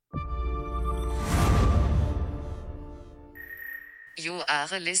You are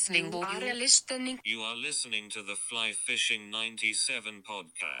listening to the Fly Fishing 97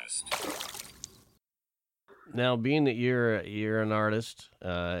 podcast. Now, being that you're an artist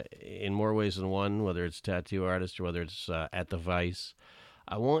in more ways than one, whether it's tattoo artist or whether it's at the Vice,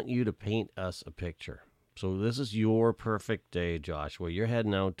 I want you to paint us a picture. So this is your perfect day, Joshua. You're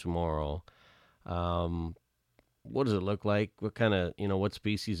heading out tomorrow. What does it look like? What kind of, what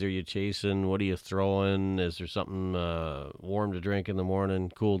species are you chasing? What are you throwing? Is there something warm to drink in the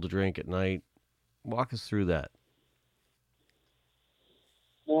morning, cool to drink at night? Walk us through that.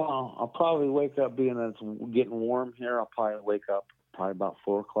 Well, I'll probably wake up, being that it's getting warm here, I'll probably wake up about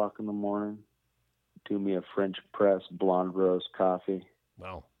 4 o'clock in the morning, do me a French press blonde roast coffee.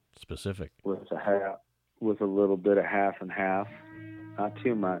 Wow, specific. With a little bit of half and half, not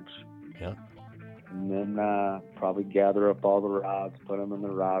too much. Yeah. And then probably gather up all the rods, put them in the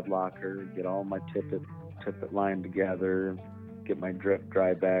rod locker, get all my tippet line together, get my drift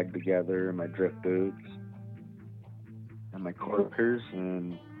dry bag together, and my drift boots, and my corkers,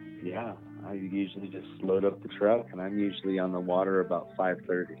 and yeah, I usually just load up the truck, and I'm usually on the water about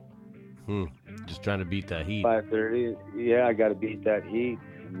 5:30. Just trying to beat that heat. 5:30, yeah, I got to beat that heat,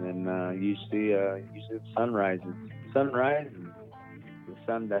 and then usually the sunrise and the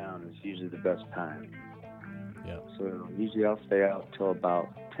sundown is usually the best time. Yeah. So usually I'll stay out till about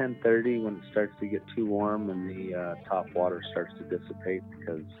 10:30 when it starts to get too warm and the top water starts to dissipate,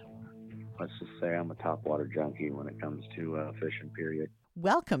 because let's just say I'm a top water junkie when it comes to fishing, period.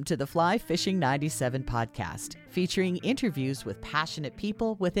 Welcome to the Fly Fishing 97 podcast, featuring interviews with passionate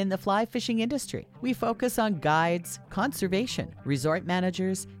people within the fly fishing industry. We focus on guides, conservation, resort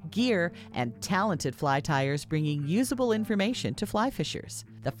managers, gear, and talented fly tyers bringing usable information to fly fishers.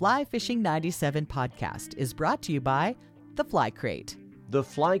 The Fly Fishing 97 podcast is brought to you by The Fly Crate.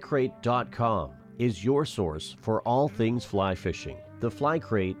 TheFlyCrate.com is your source for all things fly fishing. The Fly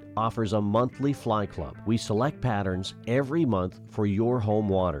Crate offers a monthly fly club. We select patterns every month for your home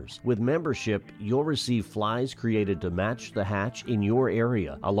waters. With membership, you'll receive flies created to match the hatch in your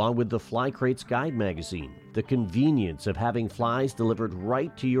area, along with the Fly Crate's guide magazine. The convenience of having flies delivered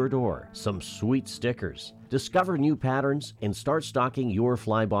right to your door. Some sweet stickers. Discover new patterns and start stocking your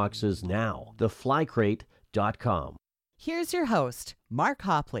fly boxes now. TheFlyCrate.com. Here's your host, Mark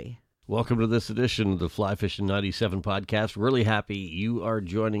Hopley. Welcome to this edition of the Fly Fishing 97 podcast. Really happy you are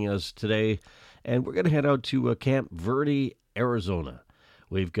joining us today. And we're going to head out to Camp Verde, Arizona.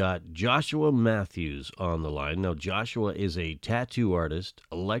 We've got Joshua Matthews on the line. Now, Joshua is a tattoo artist,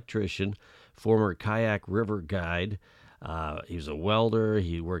 electrician, former kayak river guide. He's a welder.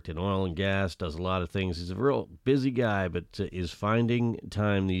 He worked in oil and gas, does a lot of things. He's a real busy guy, but is finding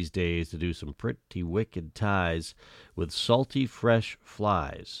time these days to do some pretty wicked ties with salty, fresh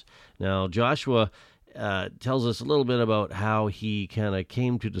flies. Now, Joshua tells us a little bit about how he kind of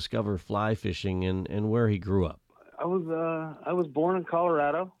came to discover fly fishing and where he grew up. I was born in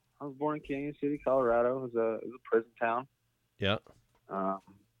Colorado. I was born in Canyon City, Colorado. It was a prison town. Yeah.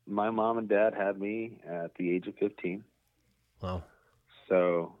 My mom and dad had me at the age of 15. Wow.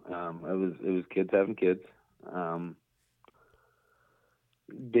 So it was kids having kids.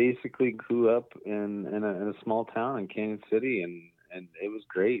 Basically grew up in a small town in Canyon City, and it was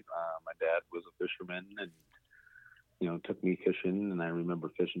great. My dad was a fisherman, and took me fishing, and I remember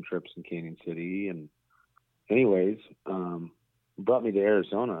fishing trips in Canyon City. And anyways, brought me to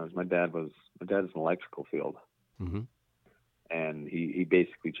Arizona. As my dad is an electrical field, and he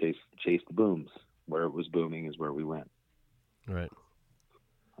basically chased the booms. Where it was booming is where we went. Right.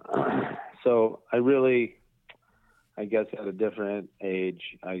 So I guess at a different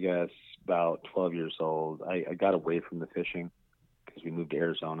age, about 12 years old, I got away from the fishing because we moved to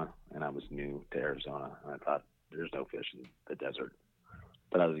Arizona, and I was new to Arizona, and I thought there's no fish in the desert.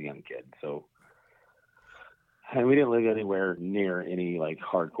 But I was a young kid, and we didn't live anywhere near any like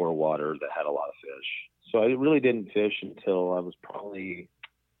hardcore water that had a lot of fish. So I really didn't fish until I was probably,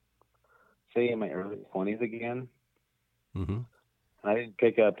 say, in my early 20s again. Mm-hmm. I didn't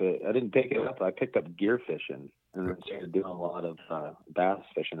pick it up. I picked up gear fishing and then started doing a lot of bass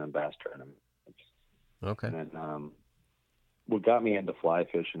fishing and bass tournaments. Okay. And what got me into fly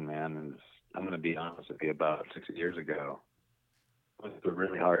fishing, man, is, I'm going to be honest with you, about 6 years ago, it was a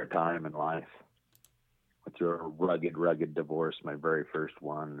really hard time in life. Went through a rugged divorce, my very first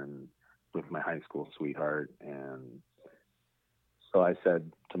one, and with my high school sweetheart. And so I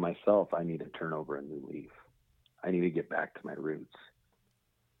said to myself, I need to turn over a new leaf. I need to get back to my roots.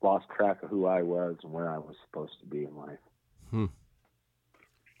 Lost track of who I was and where I was supposed to be in life.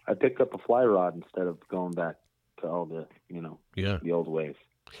 I picked up a fly rod instead of going back to all the, the old ways.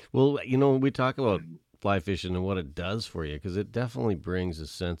 Well, when we talk about fly fishing and what it does for you, because it definitely brings a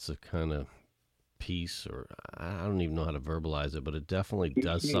sense of kind of peace, or I don't even know how to verbalize it, but it definitely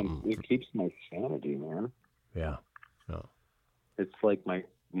does something. It keeps my sanity, man. Yeah. Yeah. It's like my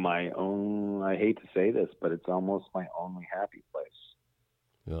own. I hate to say this, but it's almost my only happy place.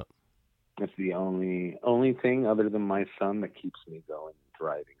 Yeah. It's the only thing other than my son that keeps me going,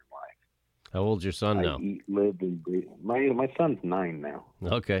 thriving in life. How old's your son now? I eat, live, and breathe. My son's 9 now.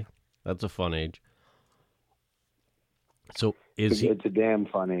 Okay. That's a fun age. So is It's a damn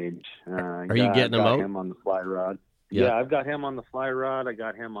fun age. Are you getting him out? Him on the fly rod. Yeah. Yeah, I've got him on the fly rod. I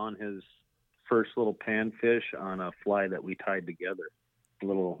got him on his first little panfish on a fly that we tied together. A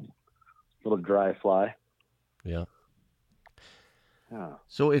little dry fly. Yeah. Yeah.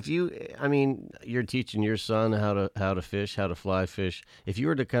 So if you're teaching your son how to fish, how to fly fish. If you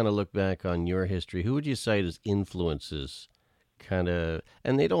were to kind of look back on your history, who would you cite as influences? Kind of,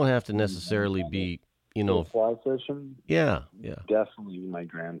 and they don't have to necessarily be, fly fishing. Yeah. Definitely my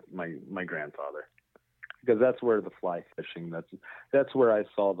grandfather, because that's where the fly fishing. That's where I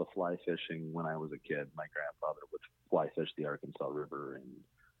saw the fly fishing when I was a kid. My grandfather would fly fish the Arkansas River,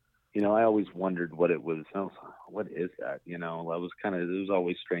 and I always wondered what it was. Oh, what is that? It was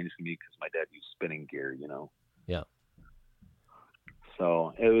always strange to me because my dad used spinning gear. Yeah.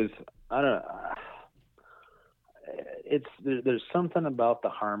 So it was. I don't know. There's something about the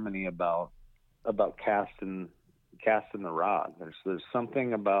harmony about casting the rod. There's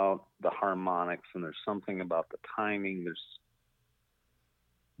something about the harmonics, and there's something about the timing.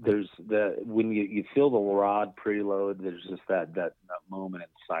 There's when you feel the rod preload, there's just that moment in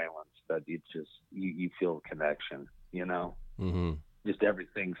silence that you feel a connection. Mm-hmm. Just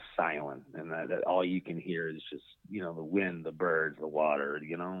everything's silent, and that all you can hear is just the wind, the birds, the water.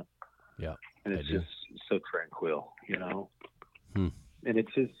 Yeah. And it's just so tranquil. And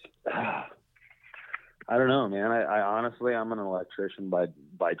it's just. I don't know, man. I honestly, I'm an electrician by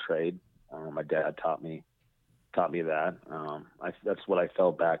trade. My dad taught me that. That's what I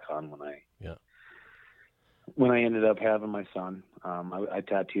fell back on when I ended up having my son. I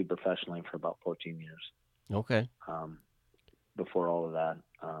tattooed professionally for about 14 years. Okay. Before all of that,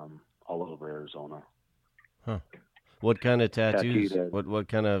 all over Arizona. Huh. What kind of tattoos? What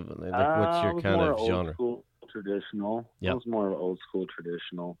kind of what's your kind of genre? Old school traditional. Yeah. It was more old school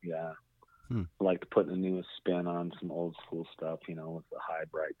traditional. Yeah. I like to put the newest spin on some old school stuff, with the high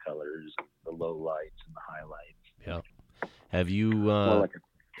bright colors, the low lights, and the highlights. Yeah. Have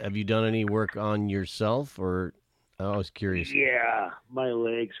you done any work on yourself, or I was curious? Yeah, my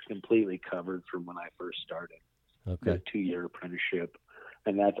legs completely covered from when I first started. Okay. The 2-year apprenticeship,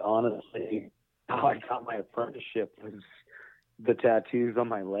 and that's honestly how I got my apprenticeship, was the tattoos on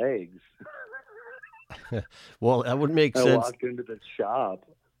my legs. Well, that would make sense. I walked into the shop.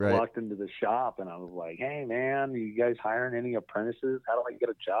 Right. Walked into the shop and I was like, "Hey man, you guys hiring any apprentices? How do I get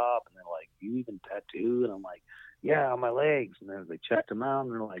a job?" And they're like, "You even tattoo?" And I'm like, "Yeah, on my legs." And then they checked them out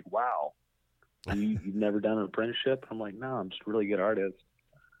and they're like, "Wow, you've never done an apprenticeship?" I'm like, "No, I'm just a really good artist."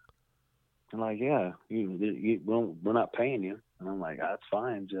 And like, "Yeah, we're not paying you." And I'm like, "That's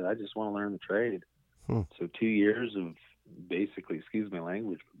fine. I just want to learn the trade." So 2 years of basically, excuse my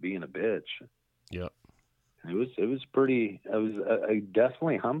language, being a bitch. Yep. It was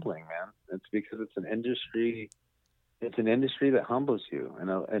definitely humbling, man. It's because it's an industry that humbles you,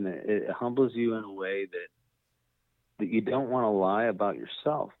 and it humbles you in a way that you don't want to lie about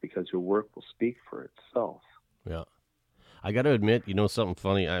yourself, because your work will speak for itself. Yeah. I got to admit, something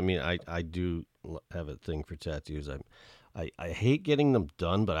funny. I mean, I do have a thing for tattoos. I hate getting them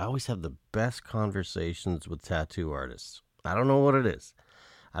done, but I always have the best conversations with tattoo artists. I don't know what it is.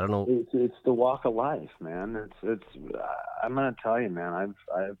 I don't know. It's the walk of life, man. It's. I'm gonna tell you, man.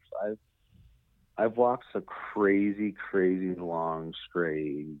 I've walked a crazy long,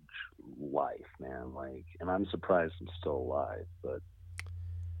 strange life, man. And I'm surprised I'm still alive. But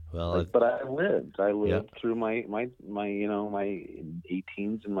I lived. Through my my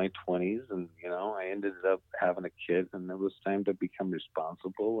 18s and my 20s, and I ended up having a kid, and it was time to become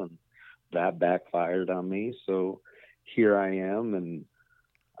responsible, and that backfired on me. So here I am, and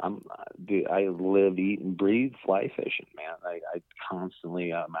I live, eat, and breathe fly fishing, man. I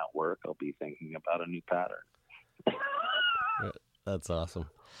constantly, I'm at work, I'll be thinking about a new pattern. That's awesome.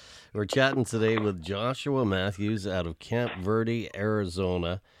 We're chatting today with Joshua Matthews out of Camp Verde,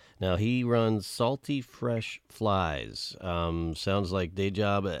 Arizona. Now, he runs Salty Fresh Flies. Sounds like day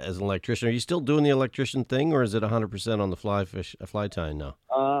job as an electrician. Are you still doing the electrician thing, or is it 100% on the fly tying now?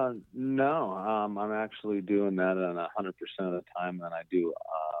 No, I'm actually doing that on 100% of the time, and I do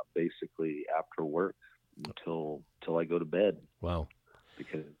basically after work until I go to bed. Wow.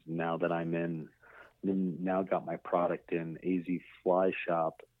 Because now that I'm in then now got my product in AZ Fly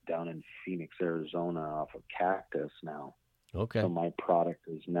Shop down in Phoenix, Arizona, off of Cactus now. Okay. So my product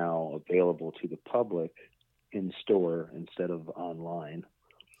is now available to the public in store instead of online.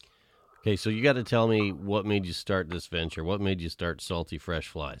 Okay, so you got to tell me what made you start this venture. What made you start Salty Fresh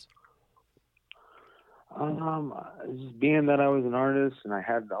Flies? Just being that I was an artist and I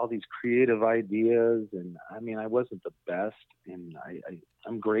had all these creative ideas, and I mean, I wasn't the best, and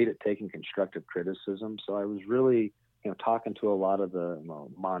I'm great at taking constructive criticism. So I was really, talking to a lot of the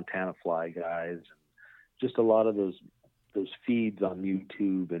Montana Fly guys, and just a lot of those feeds on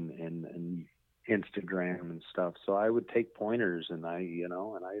YouTube and Instagram and stuff. So I would take pointers, and I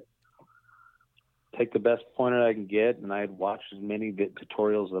take the best pointer I can get, and I'd watch as many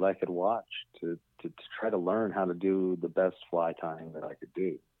tutorials that I could watch to try to learn how to do the best fly tying that I could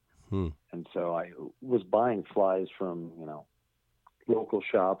do. And so I was buying flies from, local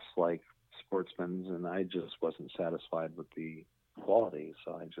shops like Sportsman's, and I just wasn't satisfied with the quality.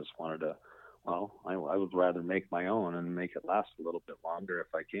 So I just wanted to, I would rather make my own and make it last a little bit longer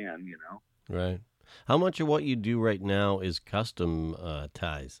if I can, Right. How much of what you do right now is custom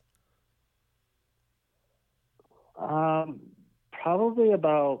ties? Probably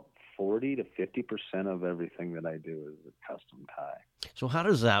about 40 to 50% of everything that I do is a custom tie. So how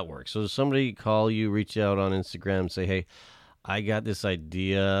does that work? So does somebody call you, reach out on Instagram, say, hey, I got this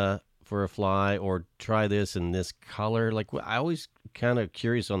idea for a fly, or try this in this color? Like, I always kind of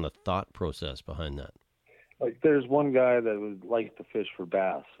curious on the thought process behind that. Like, there's one guy that would like to fish for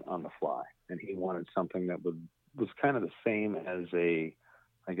bass on the fly, and he wanted something that was kind of the same as a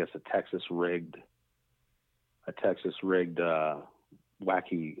Texas rigged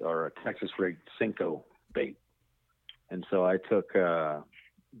wacky, or a Texas rigged Cinco bait. And so I took the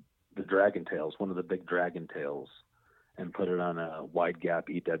dragon tails, one of the big dragon tails, and put it on a wide gap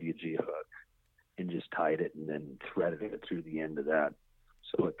EWG hook and just tied it and then threaded it through the end of that.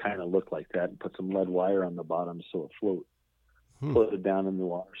 So it kind of looked like that, and put some lead wire on the bottom so it floated down in the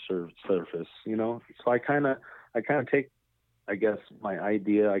water surface, So I kind of take, I guess, my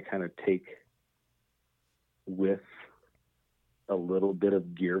idea, I kind of take with a little bit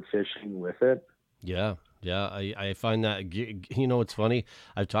of gear fishing with it. Yeah. I find that, it's funny.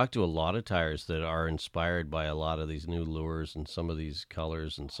 I've talked to a lot of tires that are inspired by a lot of these new lures and some of these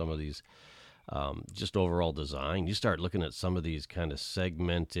colors and some of these just overall design. You start looking at some of these kind of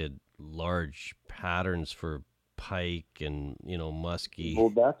segmented large patterns for pike and, muskie. Well,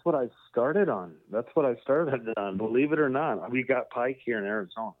 that's what I started on. Believe it or not, we got pike here in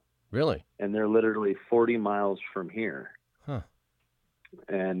Arizona. Really? And they're literally 40 miles from here. Huh.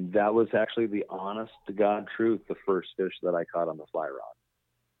 And that was actually the honest to God truth, the first fish that I caught on the fly rod.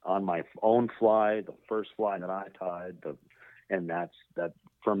 On my own fly, the first fly that I tied, and that's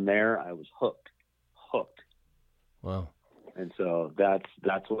from there I was hooked. Wow. And so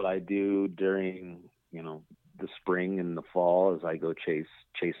that's what I do during, the spring and the fall, as I go chase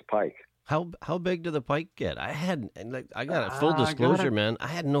pike. How big do the pike get? I got a full disclosure, man. I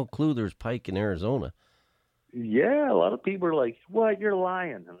had no clue there's pike in Arizona. Yeah, a lot of people are like, "What? You're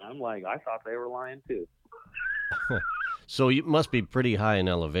lying?" And I'm like, "I thought they were lying too." So you must be pretty high in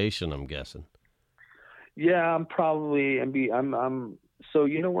elevation, I'm guessing. Yeah, I'm probably. I'm. So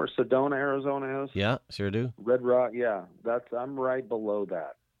you know where Sedona, Arizona is? Yeah, sure do. Red Rock. Yeah, I'm right below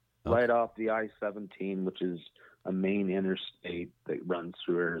that, Okay. right off the I-17, which is a main interstate that runs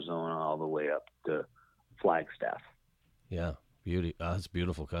through Arizona all the way up to Flagstaff. Yeah, beauty. It's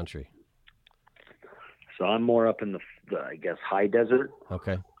beautiful country. So I'm more up in the I guess, high desert.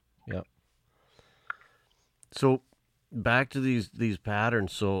 Okay. Yep. So back to these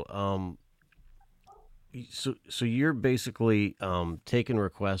patterns. So so you're basically taking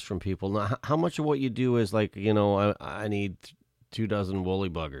requests from people. Now, how much of what you do is like, I need 2 dozen woolly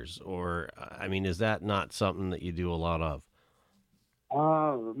buggers, or I mean, is that not something that you do a lot of?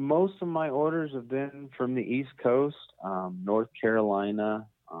 Most of my orders have been from the East Coast, North Carolina.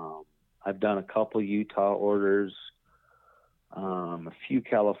 I've done a couple Utah orders, a few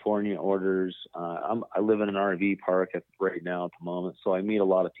California orders. I live in an RV park right now at the moment, so I meet a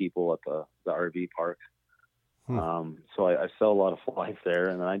lot of people at the RV park. So I sell a lot of flies there,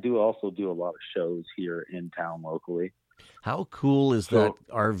 and I also do a lot of shows here in town locally. How cool is that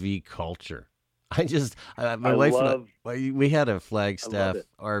RV culture? My wife and I, we had a Flagstaff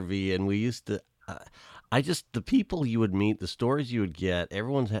RV, and we used to, the people you would meet, the stories you would get,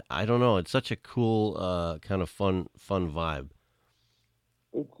 I don't know, it's such a cool, kind of fun vibe.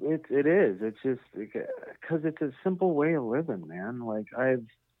 It is. It's just because it's a simple way of living, man. Like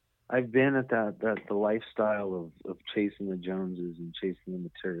I've been at the lifestyle of chasing the Joneses and chasing the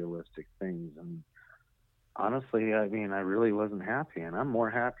materialistic things, and honestly, I mean, I really wasn't happy, and I'm more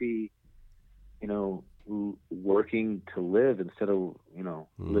happy, you know, working to live instead of,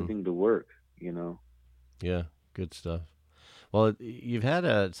 living to work, Yeah, good stuff. Well, you've had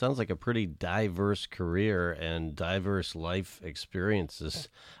it sounds like a pretty diverse career and diverse life experiences.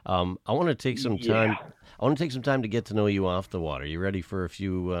 I want to take some time. Yeah. I want to take some time to get to know you off the water. You ready for a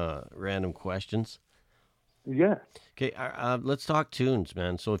few random questions? Yeah. Okay, let's talk tunes,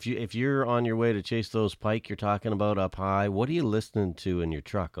 man. So if you're on your way to chase those pike you're talking about up high, what are you listening to in your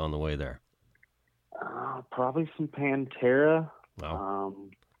truck on the way there? Probably some Pantera. Wow,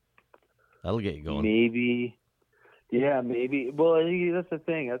 Um, that'll get you going. maybe. Yeah, maybe. Well, that's the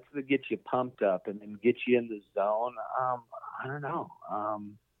thing. That's to get you pumped up and then get you in the zone. I don't know.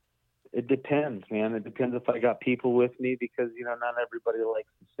 It depends, man. It depends if I got people with me because not everybody likes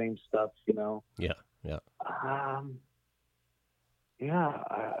the same stuff. Yeah, yeah. Um, yeah,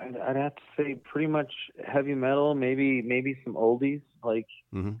 I'd have to say pretty much heavy metal. Maybe some oldies like.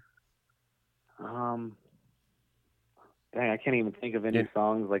 Mm-hmm. Um, Dang, I can't even think of any Yeah.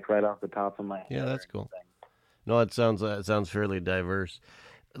 songs like right off the top of my head. Yeah, or that's cool. anything. No, it sounds fairly diverse.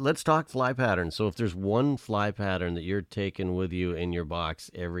 Let's talk fly patterns. So if there's one fly pattern that you're taking with you in your box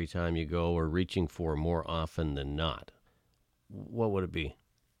every time you go or reaching for more often than not, what would it be?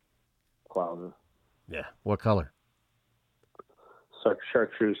 Clouds. Yeah. What color?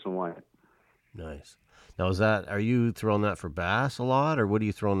 Chartreuse and white. Nice. Now are you throwing that for bass a lot or what are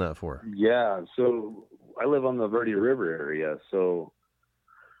you throwing that for? Yeah, so I live on the Verde River area, so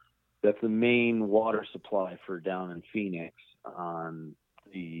that's the main water supply for down in Phoenix on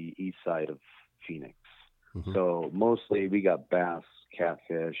the east side of Phoenix. Mhm. So mostly we got bass,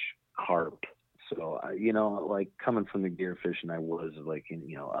 catfish, carp. So like coming from the gear fishing, I was like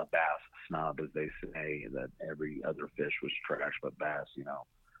a bass snob, as they say, that every other fish was trash but bass.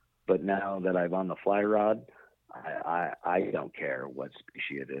 But now that I'm on the fly rod, I don't care what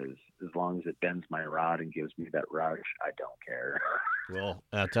species it is, as long as it bends my rod and gives me that rush. I don't care. Well,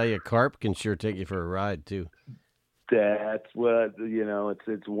 I'll tell you, carp can sure take you for a ride too. That's what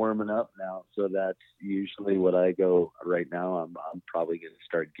It's warming up now, so that's usually what I go right now. I'm probably going to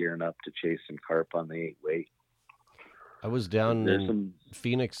start gearing up to chase some carp on the 8-weight. I was down There's in some.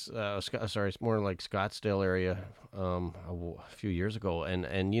 Phoenix, sorry, it's more like Scottsdale area, a few years ago,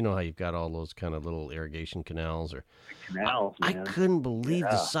 and you know how you've got all those kind of little irrigation canals, or Canals, I man. couldn't believe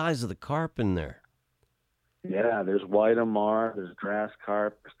the Yeah. size of the carp in there. Yeah, there's white Amar, there's grass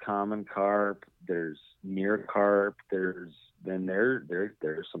carp, there's common carp, there's near carp, there's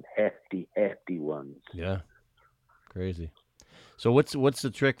some hefty ones. Yeah, crazy. So what's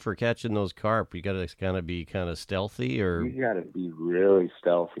the trick for catching those carp? You got to be kind of stealthy, or You got to be really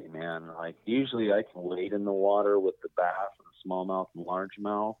stealthy, man. Like usually I can wade in the water with the bass and smallmouth and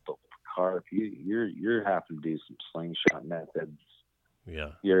largemouth, but with carp, you're having to do some slingshot methods.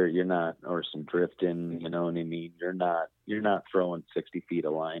 yeah, You're not, or some drifting. You know what I mean? You're not throwing 60 feet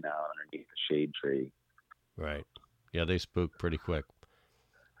of line out underneath a shade tree. right. Yeah, they spook pretty quick.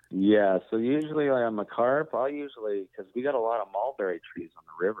 Yeah, so usually on the carp, because we got a lot of mulberry trees on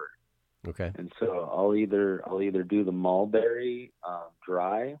the river, Okay. and so I'll either do the mulberry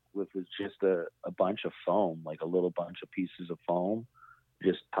dry with just a bunch of foam, like a little bunch of pieces of foam,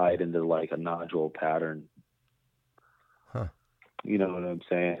 just tied into like a nodule pattern. Huh. You know what I'm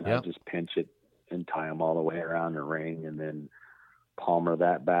saying? Yep. I just pinch it and tie them all the way around the ring, and then palmer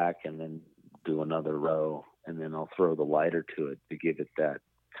that back, and then do another row, and then I'll throw the lighter to it to give it that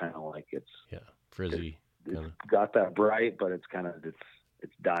kind of like Yeah, frizzy. it's Kinda. got that bright, but it's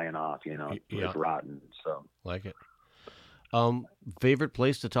it's dying off, Yeah. it's rotten. So Like it. Favorite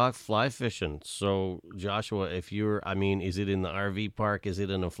place to talk fly fishing. So Joshua, is it in the RV park? Is it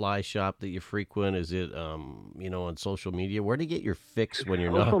in a fly shop that you frequent? Is it, on social media? Where do you get your fix when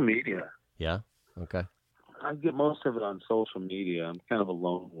you're social not? media, Yeah. Okay. I get most of it on social media. I'm kind of a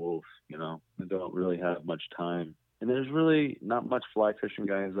lone wolf, I don't really have much time, and there's really not much fly fishing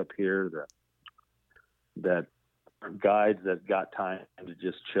guys up here that are guides that got time to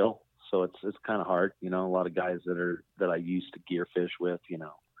just chill. So it's kind of hard, a lot of guys that I used to gear fish with,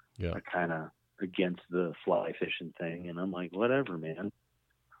 Yeah. are kind of against the fly fishing thing, and I'm like, whatever, man.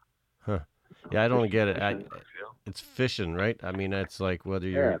 Huh. Yeah, I don't get it. Fishing, It's fishing, right? I mean, it's like whether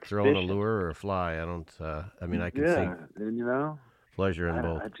Yeah, you're it's throwing a fishing. lure or a fly. I don't. I can see yeah, and pleasure in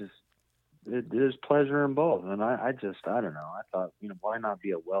both. I just there's pleasure in both, and I don't know. I thought, why not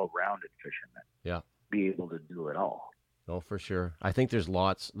be a well-rounded fisherman? Yeah. Be able to do it all. Oh, for sure. I think there's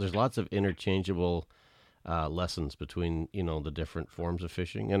lots of interchangeable lessons between the different forms of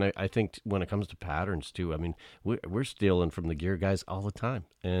fishing, and I think when it comes to patterns too. I mean, we're stealing from the gear guys all the time,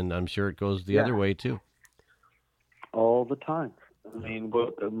 and I'm sure it goes the other way too. all the time. I mean,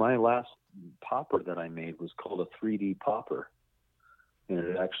 my last popper that I made was called a 3D popper. And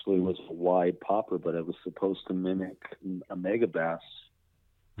it actually was a wide popper, but it was supposed to mimic a megabass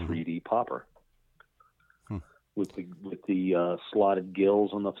 3D popper with the slotted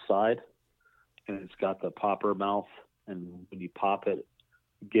gills on the side, and it's got the popper mouth. And when you pop it,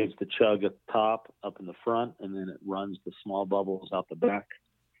 it gives the chug at the top, up in the front, and then it runs the small bubbles out the back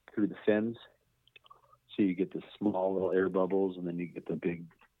through the fins. So you get the small little air bubbles, and then you get the big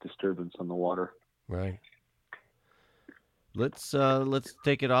disturbance on the water. Right. Let's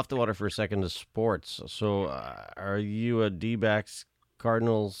take it off the water for a second to sports. So, are you a D-backs,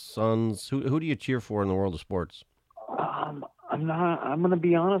 Cardinals, Suns? Who do you cheer for in the world of sports? I'm not. I'm going to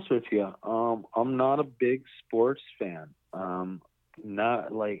be honest with you. I'm not a big sports fan.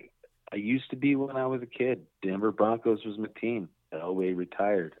 Not like I used to be when I was a kid. Denver Broncos was my team. Elway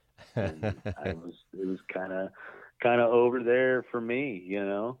retired, and it was kind of over there for me, you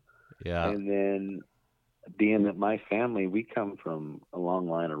know. Yeah. And then, being that my family, we come from a long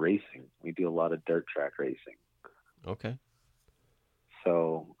line of racing. We do a lot of dirt track racing. Okay.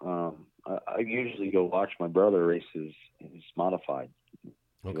 So I usually go watch my brother race his modified.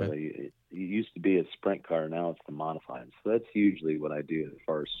 Okay. It used to be a sprint car. Now it's the modified. So that's usually what I do as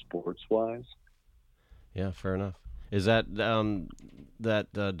far as sports-wise. Yeah, fair enough. Is that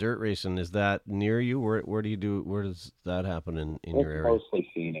dirt racing? Is that near you? Where do you do? Where does that happen in your area? Mostly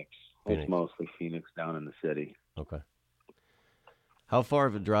Phoenix. It's mostly Phoenix down in the city. Okay. How far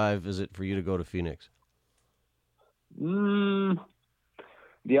of a drive is it for you to go to Phoenix?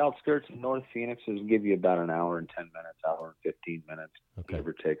 The outskirts of North Phoenix will give you about an hour and 10 minutes, hour and 15 minutes, give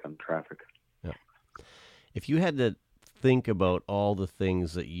or take on traffic. Yeah. If you had to think about all the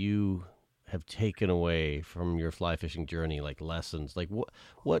things that you have taken away from your fly fishing journey, like lessons, like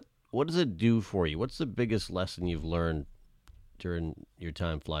what does it do for you? What's the biggest lesson you've learned during your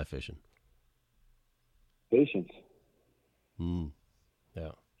time fly fishing? Patience.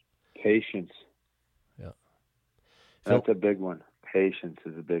 Yeah. Patience. Yeah. That's a big one. Patience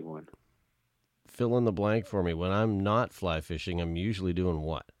is a big one. Fill in the blank for me. When I'm not fly fishing, I'm usually doing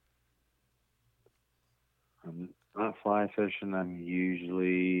what? I'm not fly fishing. I'm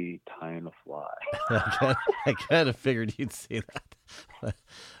usually tying a fly. I kind of figured you'd say that.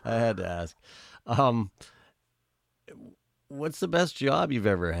 I had to ask. What's the best job you've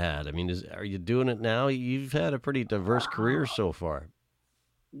ever had? I mean, are you doing it now? You've had a pretty diverse career so far.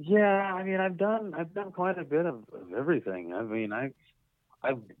 Yeah, I mean, I've done quite a bit of everything. I mean,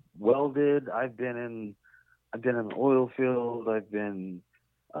 I've welded. I've been in the oil field. I've been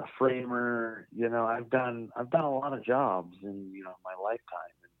a framer. You know, I've done a lot of jobs in my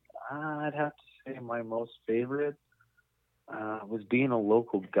lifetime. And I'd have to say my most favorite was being a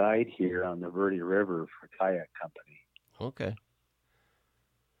local guide here on the Verde River for a kayak company. Okay.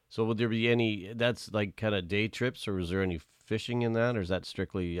 So would there be any? That's like kind of day trips, or was there any fishing in that, or is that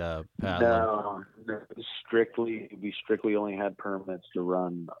strictly paddling? No, we strictly only had permits to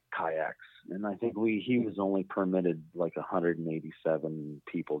run kayaks, and I think he was only permitted like 187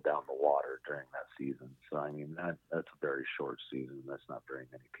 people down the water during that season. So I mean that's a very short season. That's not very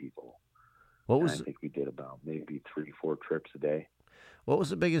many people. I think we did about maybe 3-4 trips a day. What was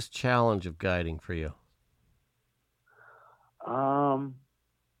the biggest challenge of guiding for you?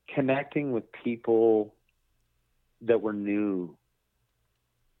 Connecting with people that were new,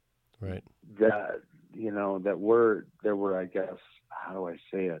 right? That were, I guess, how do I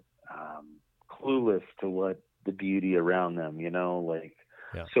say it? Clueless to what the beauty around them,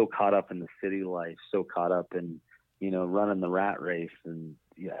 so caught up in the city life, so caught up in, running the rat race, and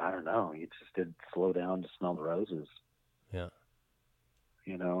I don't know, you just didn't slow down to smell the roses. Yeah.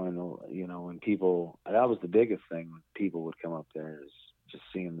 When people, that was the biggest thing when people would come up there, is just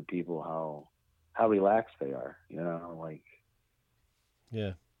seeing the people, how relaxed they are,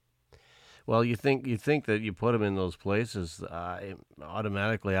 Yeah. Well, you think that you put them in those places,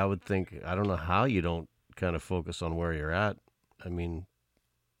 automatically I would think, I don't know how you don't kind of focus on where you're at. I mean,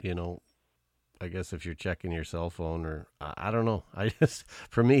 I guess if you're checking your cell phone, or I don't know.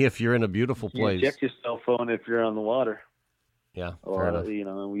 For me, if you're in a beautiful place. You check your cell phone if you're on the water. Yeah, or fair enough.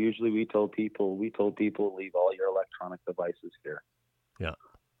 We told people leave all your electronic devices here. Yeah.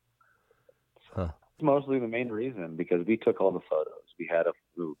 Huh. It's mostly the main reason, because we took all the photos. We had a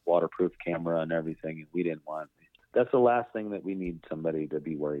waterproof camera and everything, and we didn't want. That's the last thing that we need somebody to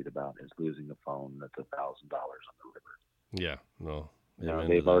be worried about, is losing a phone that's $1,000 on the river. Yeah. No.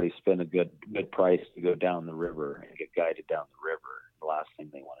 They've already spent a good price to go down the river and get guided down the river. The last thing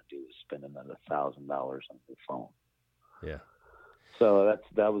they want to do is spend another $1,000 on their phone. Yeah. So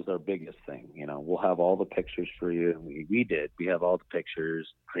that was our biggest thing. We'll have all the pictures for you. And we did. We have all the pictures,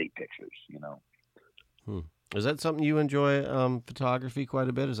 great pictures. Is that something you enjoy, photography quite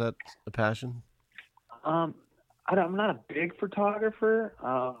a bit? Is that a passion? I'm not a big photographer.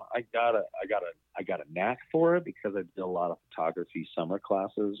 I got a knack for it because I did a lot of photography summer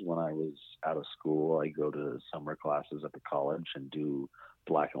classes when I was out of school. I go to summer classes at the college and do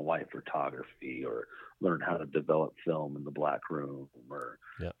black and white photography, or learn how to develop film in the black room, or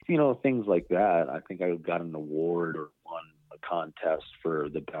things like that. I think I got an award or won a contest for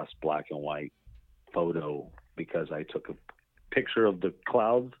the best black and white photo because I took a picture of the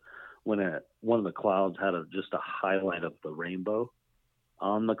clouds when one of the clouds had just a highlight of the rainbow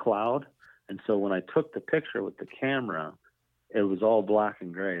on the cloud. And so when I took the picture with the camera, it was all black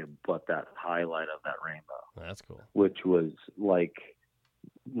and gray, but that highlight of that rainbow. That's cool. Which was like,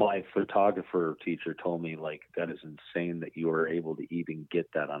 my photographer teacher told me, like, that is insane that you were able to even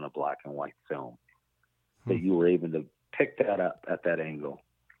get that on a black and white film, that you were able to pick that up at that angle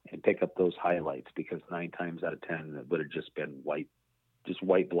and pick up those highlights, because 9 times out of 10 it would have just been white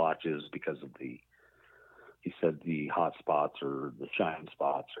blotches because of he said the hot spots or the shine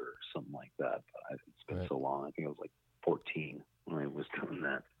spots or something like that. But it's been so long. I think it was like 14 when I was doing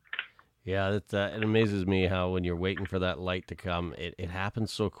that. Yeah, it amazes me how when you're waiting for that light to come, it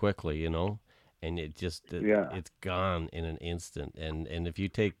happens so quickly, and it's gone in an instant. And if you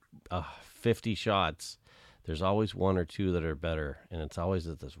take 50 shots, there's always 1 or 2 that are better, and it's always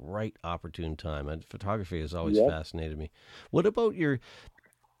at this right opportune time. And photography has always fascinated me. What about your,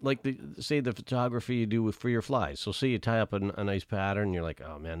 like, the photography you do for your flies? So say you tie up a nice pattern, and you're like,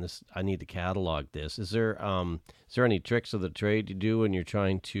 oh man, I need to catalog this. Is there any tricks of the trade you do when you're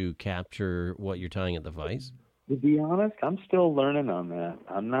trying to capture what you're tying at the vise? To be honest, I'm still learning on that.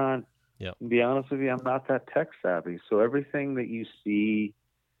 I'm not. Yeah. To be honest with you, I'm not that tech savvy. So everything that you see,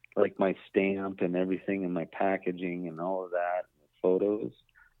 like my stamp and everything in my packaging and all of that, photos,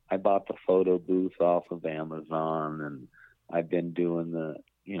 I bought the photo booth off of Amazon, and I've been doing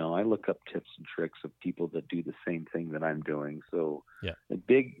I look up tips and tricks of people that do the same thing that I'm doing. So the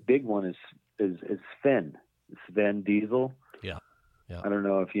big one is Sven Diesel. Yeah. I don't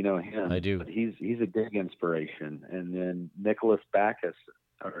know if you know him. I do. But he's a big inspiration. And then Nicholas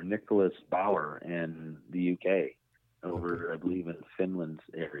Bauer in the UK, over I believe in Finland's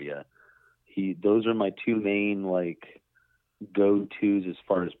area. Those are my 2 main go-tos as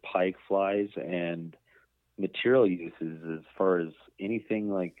far as pike flies and material uses, as far as anything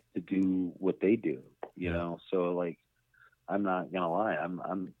like to do what they do, So like, I'm not gonna lie,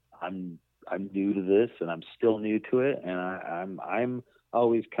 I'm new to this, and I'm still new to it, and I'm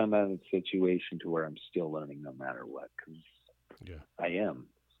always come out of a situation to where I'm still learning no matter what, because I am.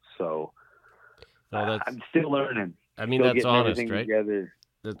 So I'm still learning. I mean, still that's honest, right? Together.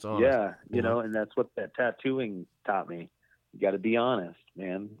 That's honest. Yeah, and that's what that tattooing taught me. You got to be honest,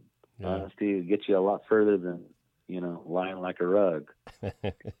 man. Yeah. Honesty will get you a lot further than lying like a rug.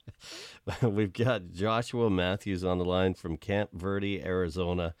 We've got Joshua Matthews on the line from Camp Verde,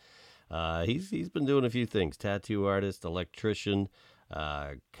 Arizona. He's been doing a few things: tattoo artist, electrician,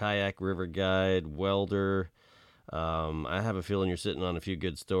 kayak river guide, welder. I have a feeling you're sitting on a few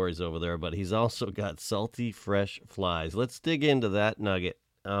good stories over there, but he's also got salty fresh flies. Let's dig into that nugget.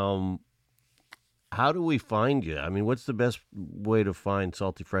 How do we find you? I mean, what's the best way to find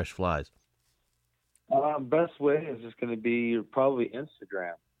salty fresh flies? Best way is just going to be probably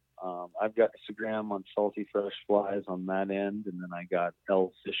Instagram. I've got Instagram on Salty Fresh Flies on that end, and then I got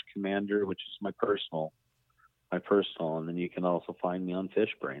L Fish Commander, which is my personal, and then you can also find me on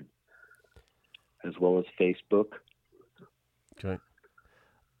FishBrain, as well as Facebook. Okay.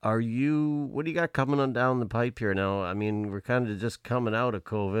 What do you got coming on down the pipe here now? I mean, we're kind of just coming out of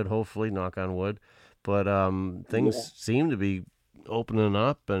COVID, hopefully, knock on wood, but things seem to be opening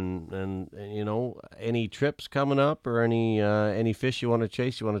up, and any trips coming up, or any fish you want to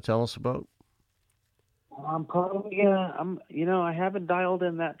chase, you want to tell us about? I'm probably I haven't dialed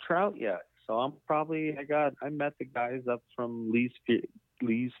in that trout yet, so I met the guys up from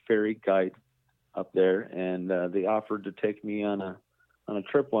Lee's Ferry Guide up there, and they offered to take me on a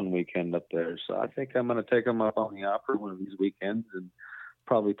trip one weekend up there. So I think I'm going to take them up on the offer one of these weekends, and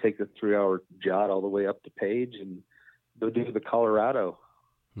probably take the 3-hour jaunt all the way up to Page and go do the Colorado.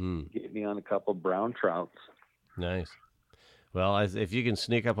 Get me on a couple brown trouts. Nice. Well, if you can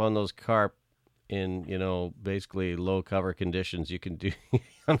sneak up on those carp in, basically low cover conditions, you can do.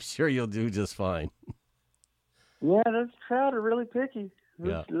 I'm sure you'll do just fine. Yeah, those trout are really picky.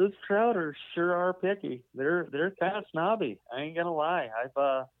 Those trout sure are picky. They're kind of snobby. I ain't gonna lie.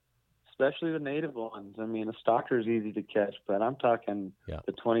 I've especially the native ones. I mean, a stalker is easy to catch, but I'm talking Yeah.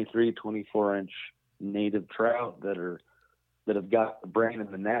 the 23, 24-inch native trout that have got the brain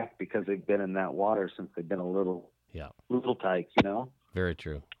in the neck because they've been in that water since they've been a little tykes, you know? Very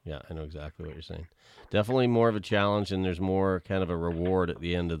true. Yeah, I know exactly what you're saying. Definitely more of a challenge, and there's more kind of a reward at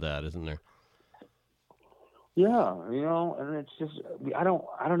the end of that, isn't there? Yeah, you know, and it's just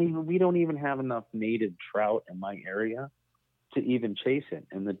we don't even have enough native trout in my area to even chase it.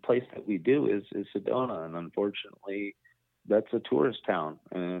 And the place that we do is Sedona, and unfortunately, that's a tourist town,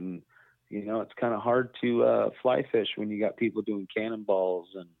 and you know it's kind of hard to fly fish when you got people doing cannonballs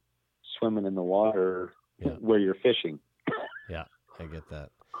and swimming in the water where you're fishing. Yeah, I get that.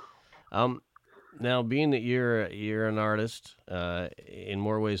 Now, being that you're an artist in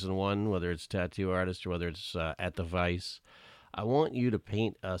more ways than one, whether it's tattoo artist or whether it's at the Vice, I want you to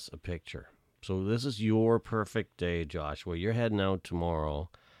paint us a picture. So this is your perfect day, Joshua. You're heading out tomorrow.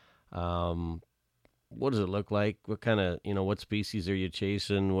 What does it look like? What kind of, what species are you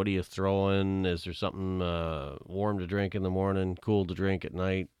chasing? What are you throwing? Is there something warm to drink in the morning, cool to drink at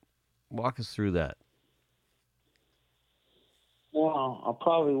night? Walk us through that. Well, I'll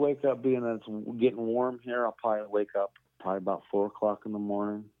probably wake up, being that it's getting warm here, I'll probably wake up about 4 o'clock in the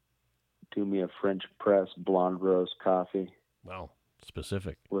morning, do me a French press blonde roast coffee. Wow,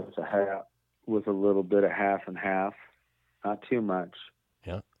 specific. With a little bit of half and half, not too much.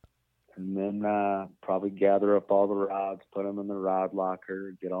 Yeah. And then probably gather up all the rods, put them in the rod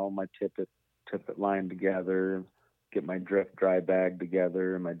locker, get all my tippet line together, get my drift dry bag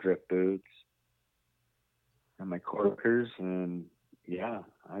together, and my drift boots, and my corkers, and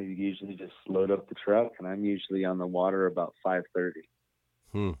I usually just load up the truck, and I'm usually on the water about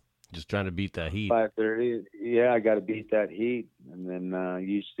 5:30. Just trying to beat that heat. 5:30. Yeah, I got to beat that heat, and then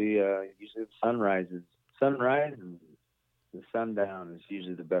usually the sunrise and the sundown is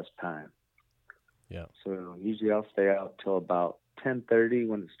usually the best time. Yeah. So usually I'll stay out till about 10:30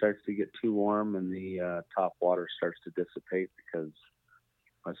 when it starts to get too warm and the top water starts to dissipate, because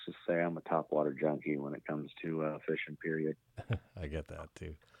let's just say I'm a top water junkie when it comes to fishing, period. I get that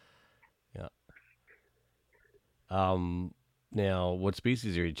too. Yeah. Now, what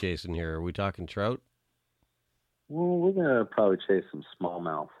species are you chasing here? Are we talking trout? Well, we're going to probably chase some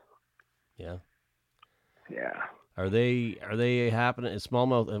smallmouth. Yeah. Yeah. Are they happening?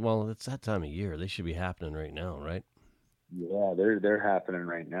 Smallmouth, well, it's that time of year. They should be happening right now, right? Yeah, they're happening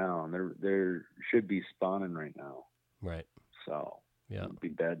right now, and they're should be spawning right now. Right. So yeah, be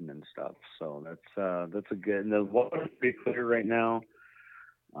bedding and stuff. So that's a good. And the water's pretty clear right now.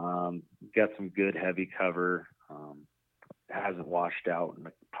 Got some good heavy cover. Hasn't washed out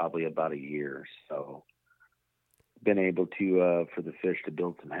in probably about a year. So been able to for the fish to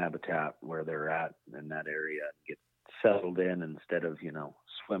build some habitat where they're at in that area and get settled in instead of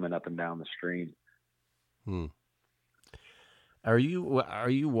swimming up and down the stream. Are you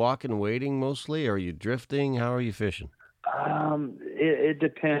walking wading mostly? Or are you drifting? How are you fishing? It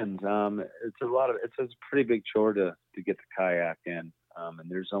depends. It's a pretty big chore to get the kayak in.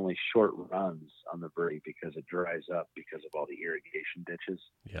 And there's only short runs on the Verde because it dries up because of all the irrigation ditches.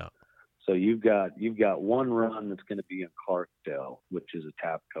 Yeah. So you've got one run that's going to be in Clarkdale, which is a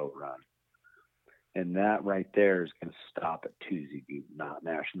Tapco run, and that right there is going to stop at Tuesday Butte, not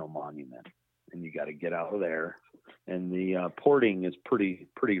National Monument, and you got to get out of there. And the porting is pretty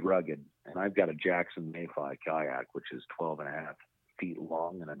rugged, and I've got a Jackson Mayfly kayak, which is 12.5 feet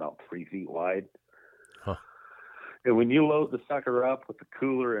long and about 3 feet wide. Huh. And when you load the sucker up with the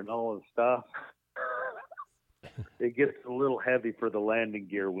cooler and all the stuff, it gets a little heavy for the landing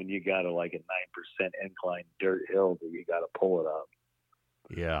gear when you got a 9% incline dirt hill that you got to pull it up.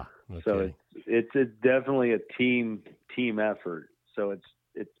 Yeah. Okay. So it's definitely a team effort. So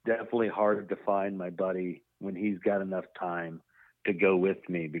it's definitely hard to find my buddy when he's got enough time to go with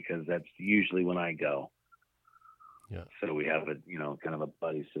me, because that's usually when I go. Yeah. So we have a kind of a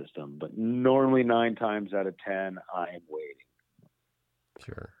buddy system, but normally 9 times out of 10 I am waiting.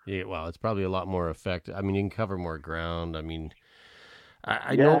 Sure. Yeah. Well, it's probably a lot more effective. I mean, you can cover more ground. I mean,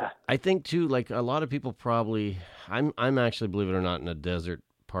 I Yeah. know. I think too. Like a lot of people probably. I'm actually, believe it or not, in a desert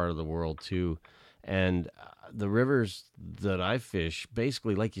part of the world too, and the rivers that I fish,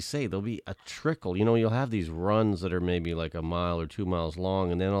 basically, like you say, there'll be a trickle. You'll have these runs that are maybe like a mile or 2 miles long,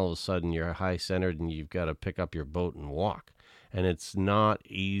 and then all of a sudden you're high centered and you've got to pick up your boat and walk, and it's not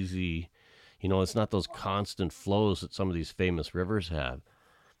easy. It's not those constant flows that some of these famous rivers have.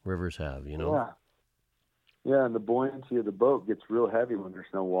 Yeah. Yeah, and the buoyancy of the boat gets real heavy when there's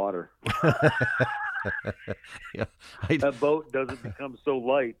no water. Yeah, That boat doesn't become so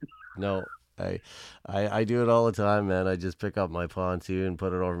light. No, I do it all the time, man. I just pick up my pontoon,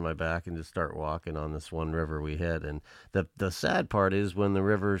 put it over my back, and just start walking on this one river we hit. And the sad part is when the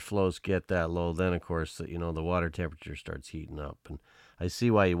river flows get that low, then of course the water temperature starts heating up, and I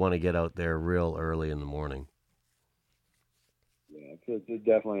see why you want to get out there real early in the morning. Yeah, it's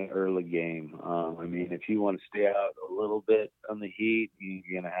definitely an early game. I mean, if you want to stay out a little bit on the heat,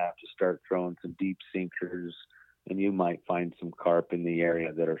 you're gonna have to start throwing some deep sinkers, and you might find some carp in the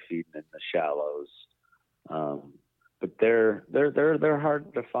area that are feeding in the shallows. But they're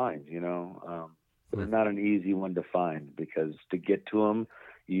hard to find. They're not an easy one to find, because to get to them,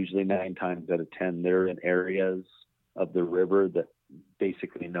 usually 9 times out of 10, they're in areas of the river that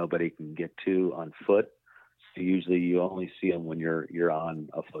basically nobody can get to on foot. So usually you only see them when you're on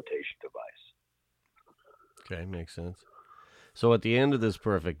a flotation device. Okay, makes sense. So at the end of this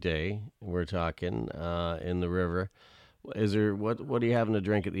perfect day, we're talking in the river. Is there what are you having to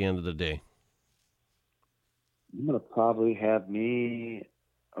drink at the end of the day? I'm gonna probably have me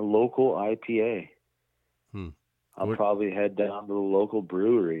a local IPA. I'll probably head down to the local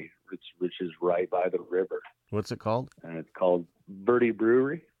brewery, which is right by the river. What's it called? And it's called Birdie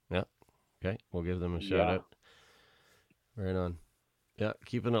Brewery. Yeah. Okay, we'll give them a shout out. Right on. Yeah,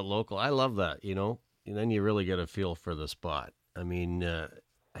 keeping it local. I love that, And then you really get a feel for the spot. I mean,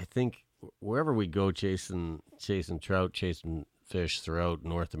 I think wherever we go chasing trout, chasing fish throughout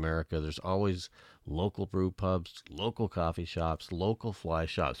North America, there's always local brew pubs, local coffee shops, local fly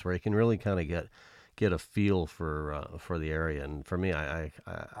shops where you can really kind of get a feel for the area. And for me, I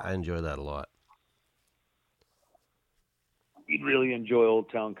enjoy that a lot. You'd really enjoy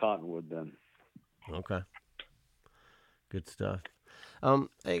Old Town Cottonwood then. Okay. Good stuff.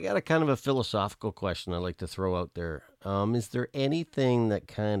 I got a kind of a philosophical question I'd like to throw out there. Is there anything that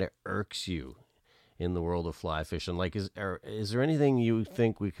kind of irks you in the world of fly fishing? Like, is there anything you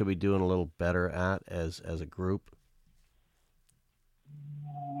think we could be doing a little better at as a group?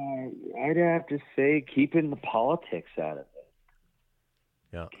 I'd have to say keeping the politics out of it.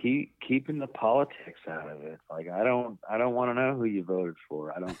 Yeah. Keeping the politics out of it. Like, I don't want to know who you voted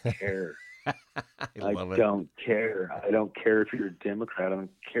for. I don't care. I don't care. I don't care if you're a Democrat. I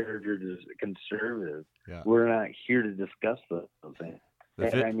don't care if you're just a conservative. Yeah. We're not here to discuss those things.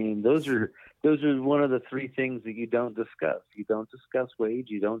 And I mean, those are one of the 3 things that you don't discuss. You don't discuss wage,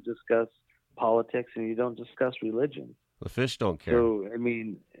 you don't discuss politics, and you don't discuss religion. The fish don't care. So, I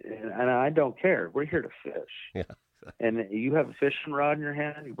mean, and I don't care. We're here to fish. Yeah. And you have a fishing rod in your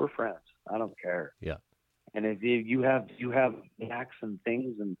hand, we're friends. I don't care. Yeah. And if you have hacks and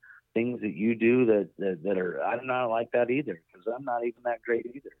things that you do that are, I'm not like that either, because I'm not even that great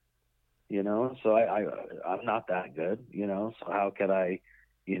either. So I'm not that good, so how could I,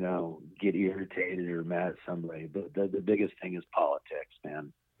 get irritated or mad at somebody? But the biggest thing is politics,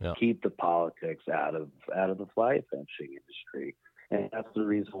 man. Yeah. Keep the politics out of the fly fishing industry. And that's the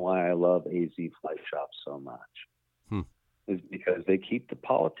reason why I love AZ Fly Shop so much. Is because they keep the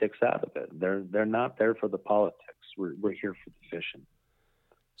politics out of it. They're not there for the politics. We're here for the fishing.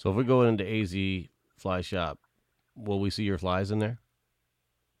 So if we go into AZ Fly Shop, will we see your flies in there?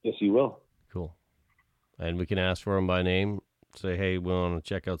 Yes, you will. Cool. And we can ask for them by name. Say, hey, we want to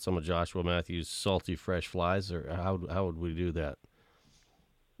check out some of Joshua Matthews' salty fresh flies, or how would we do that?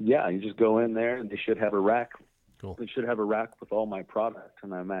 Yeah, you just go in there, and they should have a rack. Cool. They should have a rack with all my product,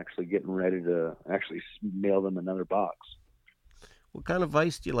 and I'm actually getting ready to actually mail them another box. What kind of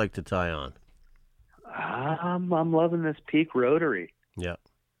vise do you like to tie on? I'm loving this Peak Rotary. Yeah.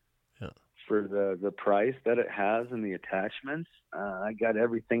 For the price that it has and the attachments, I got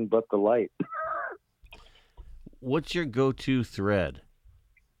everything but the light. What's your go-to thread?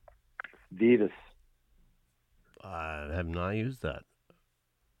 Vivas. I have not used that.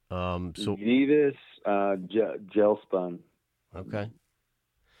 So Vivas gel spun. Okay.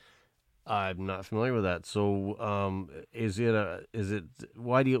 I'm not familiar with that. So,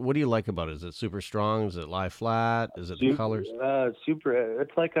 what do you like about it? Is it super strong? Is it lie flat? Is it the colors? Super.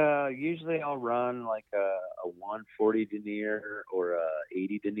 It's like usually I'll run like a 140 denier or a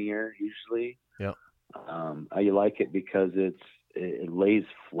 80 denier usually. Yeah. I like it because it lays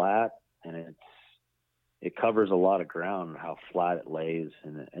flat, and it covers a lot of ground, how flat it lays.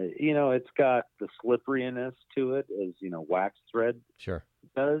 And it's got the slipperiness to it as, wax thread sure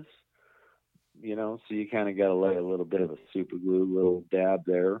does. So you kind of got to lay a little bit of a super glue little dab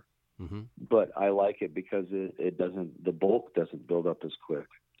there. Mm-hmm. But I like it because the bulk doesn't build up as quick.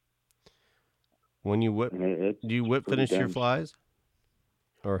 When you whip, do you whip finish your flies?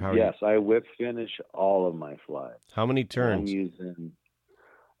 Or how? Yes, I whip finish all of my flies. How many turns? I'm using,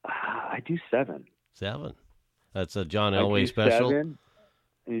 I do 7. 7. That's a John Elway special. 7.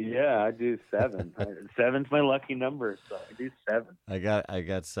 Yeah, I do 7. 7's my lucky number, so I do 7. I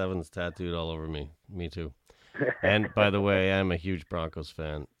got sevens tattooed all over me. Me too. And by the way, I'm a huge Broncos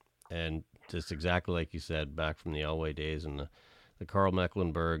fan, and just exactly like you said, back from the Elway days and the Carl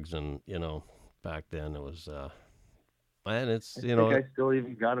Mecklenburgs, and back then it was. And it's I think I still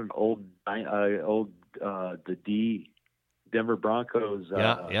even got an old the Denver Broncos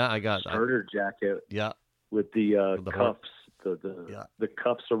I got starter jacket yeah with the with the cuffs, Yeah. the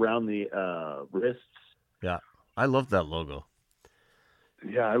cuffs around the wrists. yeah. I love that logo.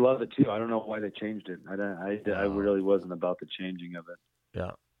 Yeah, I love it too. I don't know why they changed it. I really wasn't about the changing of it.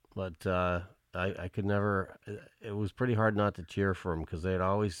 Yeah, but I could never. It was pretty hard not to cheer for them because they'd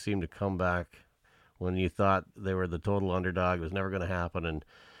always seem to come back when you thought they were the total underdog. It was never going to happen, and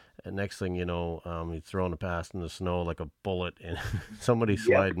next thing you know, he's throwing a pass in the snow like a bullet, and somebody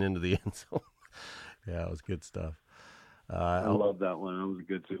sliding into the end zone. Yeah, it was good stuff. I love that one. It was a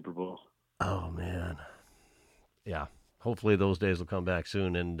good Super Bowl. Oh man, yeah. Hopefully those days will come back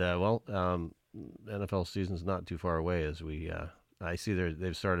soon. And NFL season's not too far away as we. I see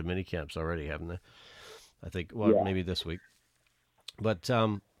they've started mini camps already, haven't they? I think maybe this week. But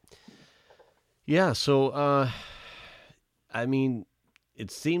yeah. So I mean, it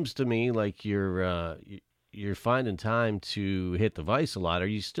seems to me like you're finding time to hit the vise a lot. Are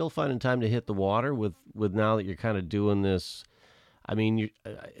you still finding time to hit the water with now that you're kind of doing this? I mean,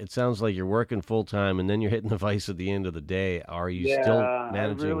 it sounds like you're working full time, and then you're hitting the vise at the end of the day. Are you still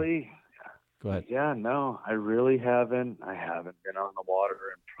managing? Go ahead. Yeah, no, I really haven't. I haven't been on the water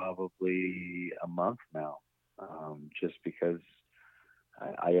in probably a month now, just because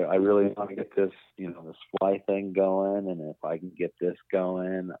I really want to get this, this fly thing going, and if I can get this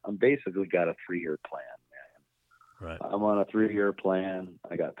going, I'm basically got a 3-year plan, man. Right. I'm on a 3-year plan.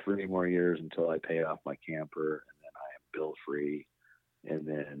 I got 3 more years until I pay off my camper, and then I am bill free. And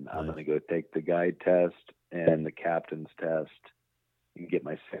then I'm going to go take the guide test and the captain's test and get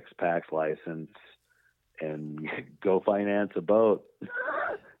my 6-packs license and go finance a boat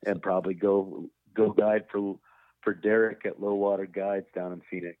and probably go guide for Derek at Low Water Guides down in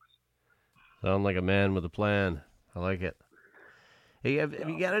Phoenix. Sound like a man with a plan. I like it. Hey, have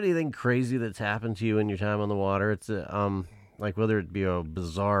you got anything crazy that's happened to you in your time on the water? It's like whether it be a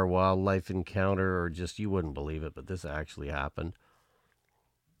bizarre wildlife encounter or just you wouldn't believe it, but this actually happened.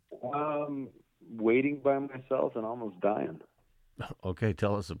 Waiting by myself and almost dying. Okay,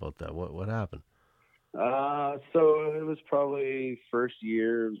 tell us about that. What happened? So it was probably first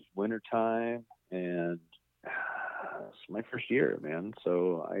year, it was wintertime, and it's my first year, man.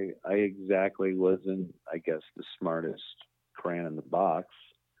 So I exactly wasn't, I guess, the smartest crayon in the box,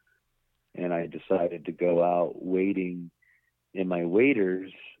 and I decided to go out wading in my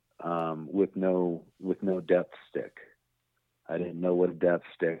waders with no depth stick. I didn't know what a depth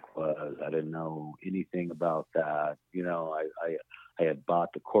stick was. I didn't know anything about that. I had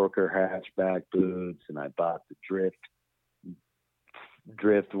bought the Corker hatchback boots, and I bought the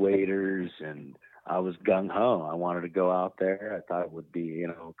drift waders, and I was gung ho. I wanted to go out there. I thought it would be,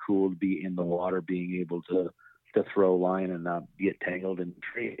 cool to be in the water, being able to throw line and not get tangled in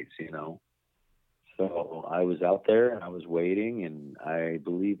trees, So I was out there and I was wading, and I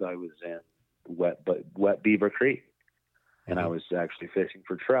believe I was in Wet Beaver Creek. And I was actually fishing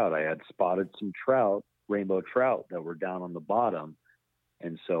for trout. I had spotted some trout, rainbow trout, that were down on the bottom.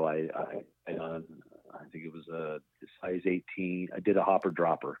 And so I think it was a size 18. I did a hopper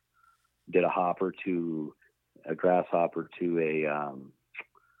dropper. Did a hopper to a grasshopper to I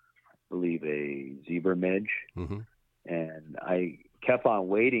believe a zebra midge. Mm-hmm. And I kept on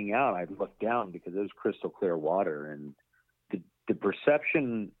wading out. I looked down because it was crystal clear water. And the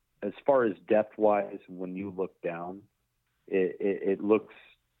perception as far as depth-wise, when you look down, it looks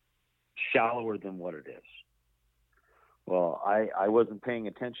shallower than what it is. Well, I wasn't paying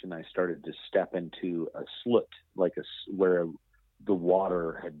attention. I started to step into a slit, where the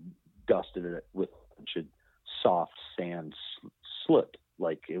water had dusted it with a bunch of soft sand slit,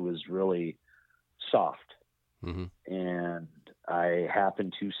 like it was really soft. Mm-hmm. And I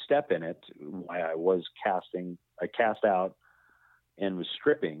happened to step in it while I was casting. I cast out and was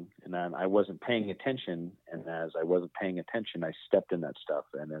stripping, and then I wasn't paying attention. And as I wasn't paying attention, I stepped in that stuff,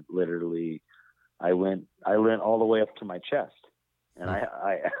 and it literally, I went all the way up to my chest, and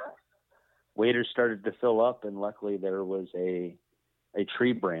I waders started to fill up, and luckily there was a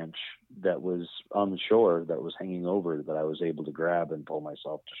tree branch that was on the shore that was hanging over that I was able to grab and pull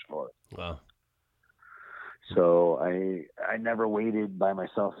myself to shore. Wow. So I never waded by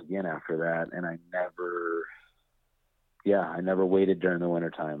myself again after that, and I never waded during the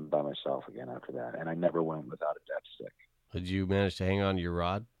wintertime by myself again after that, and I never went without a depth stick. Did you manage to hang on to your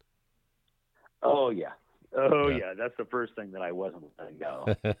rod? Oh yeah. Oh Yeah. yeah. That's the first thing that I wasn't letting go.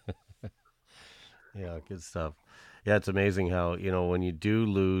 Yeah, good stuff. Yeah, it's amazing how, when you do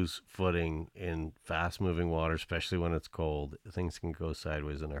lose footing in fast-moving water, especially when it's cold, things can go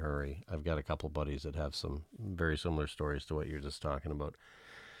sideways in a hurry. I've got a couple buddies that have some very similar stories to what you're just talking about.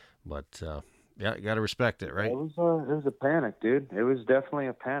 But, yeah, you got to respect it, right? It was a panic, dude. It was definitely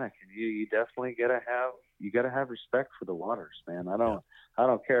a panic. And you definitely gotta have respect for the waters, man. I don't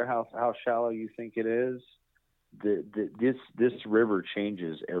care how shallow you think it is. This river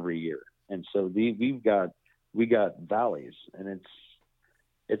changes every year. And so we got valleys, and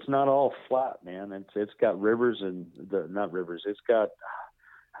it's not all flat, man. It's got rivers and not rivers. It's got,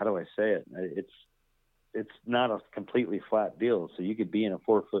 how do I say it? It's not a completely flat deal. So you could be in a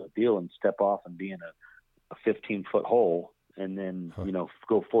 4-foot deal and step off and be in a 15-foot hole, and then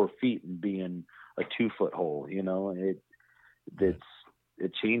go 4 feet and be in a 2-foot hole. It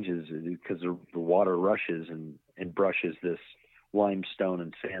changes because the water rushes and brushes this limestone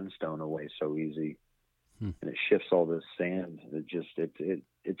and sandstone away so easy, and it shifts all this sand.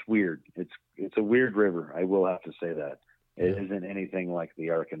 It's weird. It's a weird river. I will have to say that it isn't anything like the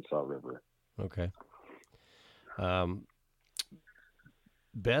Arkansas River. Okay.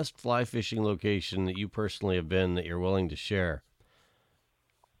 Best fly fishing location that you personally have been that you're willing to share?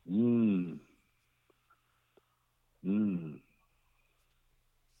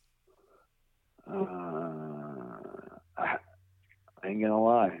 I ain't gonna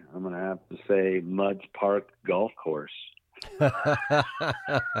lie. I'm gonna have to say Mudge Park Golf Course.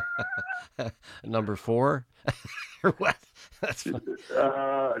 Number 4? Or what? That's fun.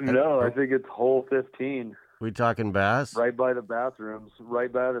 No, I think it's hole 15. We talking bass? Right by the bathrooms. It's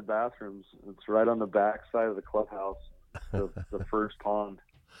right on the back side of the clubhouse. The first pond.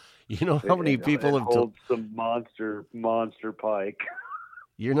 You know how many people have told some monster pike.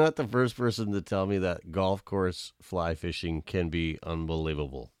 You're not the first person to tell me that golf course fly fishing can be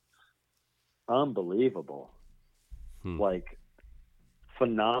unbelievable. Unbelievable. Like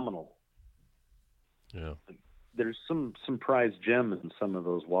phenomenal. Yeah. There's some prized gem in some of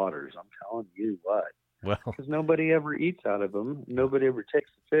those waters. I'm telling you what. Well, because nobody ever eats out of them. Nobody ever takes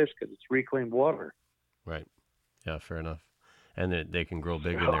the fish because it's reclaimed water. Right. Yeah, fair enough. And they can grow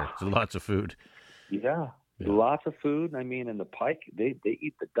big in there. There's lots of food. Yeah. Lots of food. I mean, and the pike, they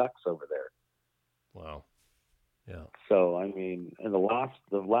eat the ducks over there. Wow. Yeah. So, I mean, and the last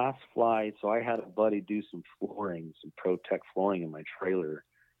fly, so I had a buddy do some ProTech flooring in my trailer.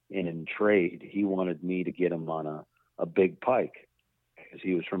 And in trade, he wanted me to get him on a big pike because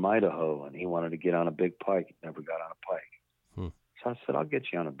he was from Idaho and he wanted to get on a big pike. He never got on a pike. So I said, I'll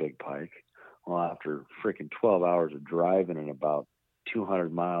get you on a big pike. Well, after freaking 12 hours of driving and about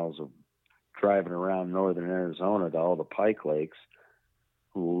 200 miles of driving around northern Arizona to all the pike lakes,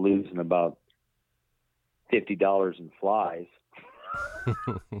 losing about $50 in flies,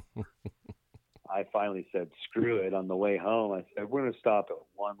 I finally said, screw it. On the way home, I said, we're going to stop at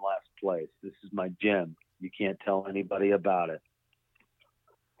one last place. This is my gem. You can't tell anybody about it.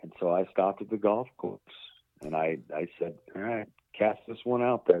 And so I stopped at the golf course, and I said, all right, cast this one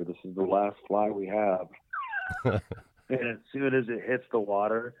out there. This is the last fly we have. And as soon as it hits the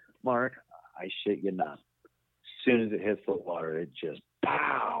water, Mark, I shit you not. As soon as it hits the water, it just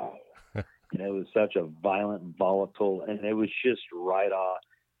pow. And it was such a violent, volatile, and it was just right off.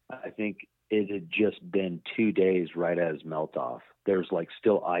 I think it had just been 2 days right as melt off. There's like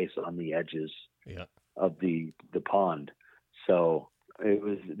still ice on the edges of the pond. So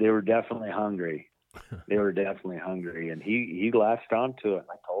they were definitely hungry. They were definitely hungry, and he latched onto it.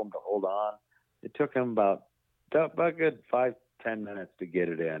 I told him to hold on. It took him about a good 5-10 minutes to get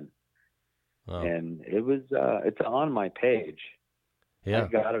it in. Wow. And it was it's on my page. Yeah, I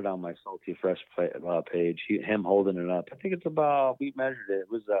got it on my Salty Fresh page. Him holding it up. I think it's about, we measured it. It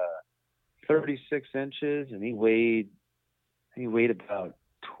was 36 inches, and he weighed about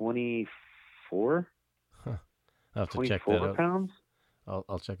 24. Huh. I'll have to check that out. Pounds.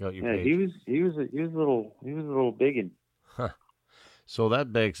 I'll check out your page. He was a little biggin. Huh. So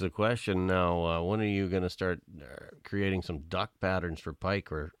that begs the question now, when are you going to start creating some duck patterns for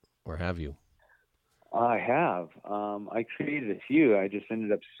pike, or have you? I have. I created a few. I just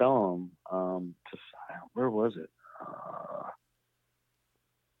ended up selling them. Where was it? I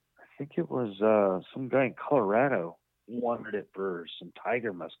think it was some guy in Colorado wanted it for some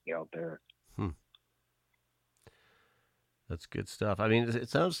tiger muskie out there. That's good stuff. I mean, it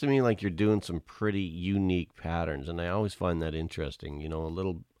sounds to me like you're doing some pretty unique patterns, and I always find that interesting. You know, a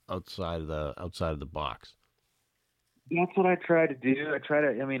little outside of the box. That's what I try to do.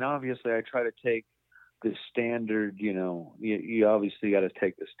 Obviously, I try to take the standard, you obviously got to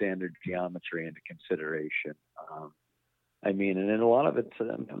take the standard geometry into consideration. I mean, and then a lot of it's,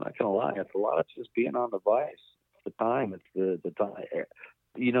 I'm not going to lie, it's a lot of just being on the vise. It's the time. It's the time.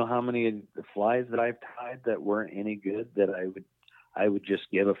 You know how many of the flies that I've tied that weren't any good that I would just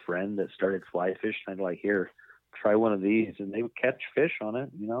give a friend that started fly fishing. I'd like, here, try one of these, and they would catch fish on it,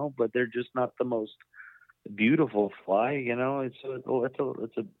 but they're just not the most beautiful fly.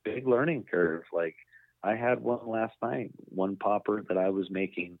 It's a big learning curve. Like I had one last night, one popper that I was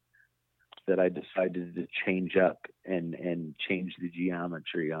making that I decided to change up and change the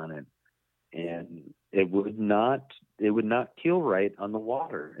geometry on it. And it would not keel right on the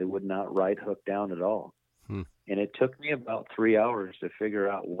water. It would not right hook down at all. And it took me about 3 hours to figure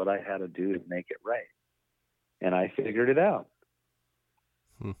out what I had to do to make it right. And I figured it out.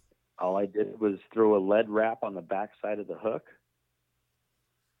 All I did was throw a lead wrap on the backside of the hook.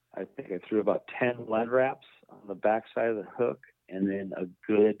 I think I threw about 10 lead wraps on the backside of the hook, and then a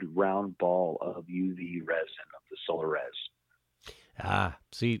good round ball of UV resin of the Solar Res.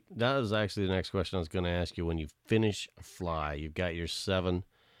 See, that was actually the next question I was going to ask you. When you finish a fly, you've got your 7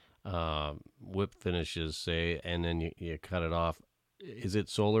 whip finishes, say, and then you cut it off. Is it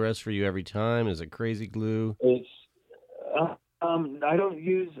Solar Res for you every time? Is it Crazy Glue? It's I don't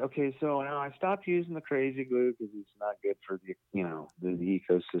use. Okay, so now I stopped using the Crazy Glue because it's not good for the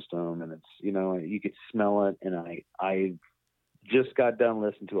ecosystem, and it's you could smell it. And I just got done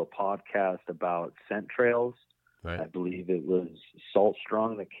listening to a podcast about scent trails. Right. I believe it was Salt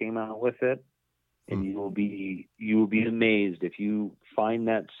Strong that came out with it, and you will be amazed if you find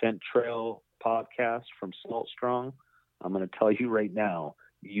that scent trail podcast from Salt Strong. I'm going to tell you right now,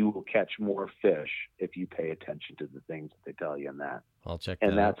 you will catch more fish if you pay attention to the things that they tell you in that. I'll check that.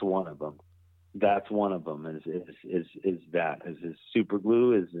 And that's out. One of them. That's one of them is super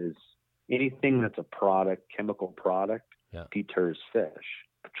glue is anything that's a product, chemical product, deters fish.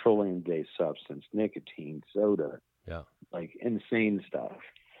 Petroleum-based substance, nicotine, soda, like insane stuff.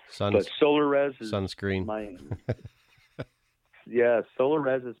 But Solar Res is sunscreen. Solar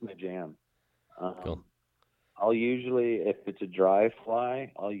Res is my jam. Cool. I'll usually, if it's a dry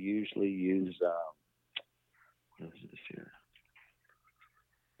fly, I'll usually use what is this here?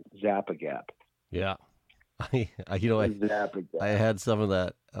 Zap-A-Gap. Yeah, I had some of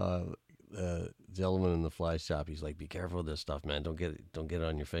that. Gentleman in the fly shop, he's like, "Be careful with this stuff, man. Don't get it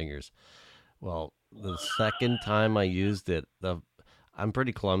on your fingers." Well, the second time I used it, I'm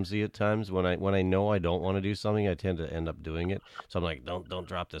pretty clumsy at times. When I know I don't want to do something, I tend to end up doing it. So I'm like, don't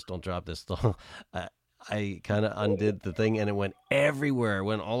drop this, don't drop this. I kind of undid the thing, and it went everywhere. It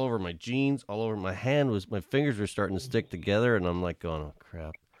went all over my jeans, all over my hand. My fingers were starting to stick together, and I'm like, going, "Oh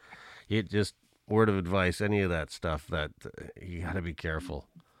crap!" It just word of advice, any of that stuff, that you got to be careful.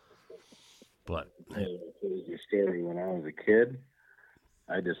 But it was scary. When I was a kid,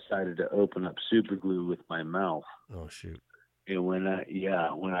 I decided to open up super glue with my mouth. Oh shoot! And when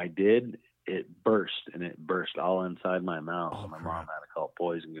I did, it burst all inside my mouth. Oh, my mom had to call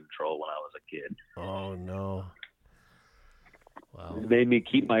poison control when I was a kid. Oh no! Wow. They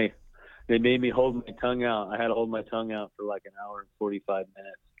made me hold my tongue out. I had to hold my tongue out for like an hour and 45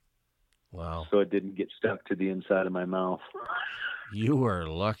 minutes. Wow! So it didn't get stuck to the inside of my mouth. You were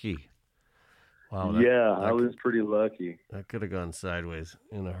lucky. Wow. I was pretty lucky. That could have gone sideways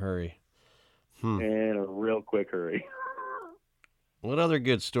in a hurry. In a real quick hurry. What other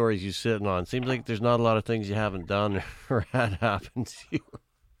good stories you sitting on? Seems like there's not a lot of things you haven't done or had happen to you.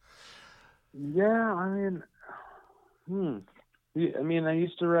 Yeah, I mean, I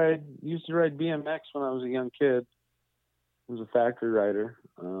used to ride BMX when I was a young kid. I was a factory rider.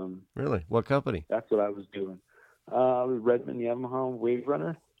 Really? What company? That's what I was doing. I was Redmond Yamaha Wave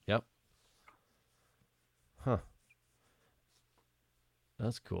Runner. Yep. Huh.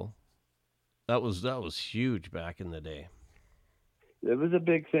 That's cool. That was huge back in the day. It was a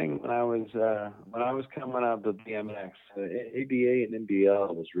big thing when I was coming up with BMX. ABA and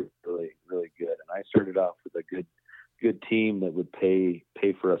NBL was really, really good, and I started off with a good team that would pay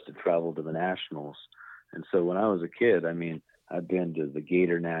for us to travel to the nationals. And so when I was a kid, I mean, I've been to the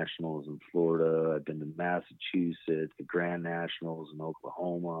Gator Nationals in Florida. I've been to Massachusetts, the Grand Nationals in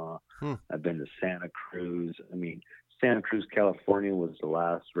Oklahoma. I've been to Santa Cruz. I mean, Santa Cruz, California was the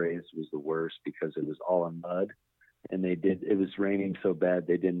last race, was the worst because it was all in mud, and it was raining so bad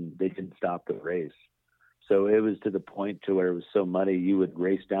they didn't stop the race. So it was to the point to where it was so muddy you would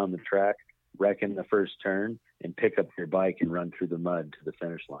race down the track, wreck in the first turn, and pick up your bike and run through the mud to the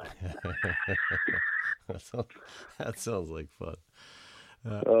finish line. That sounds like fun.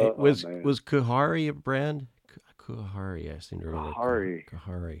 Was Kuhari a brand? Kuhari, I seem to remember. Kuhari.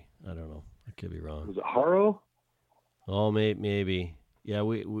 Kuhari. I don't know. I could be wrong. Was it Haro? Oh, maybe. Yeah,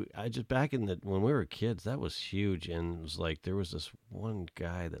 I just back in when we were kids, that was huge, and it was like there was this one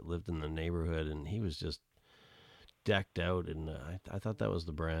guy that lived in the neighborhood, and he was just decked out, and I thought that was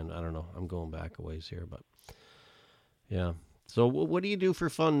the brand. I don't know. I'm going back a ways here, but yeah. So what do you do for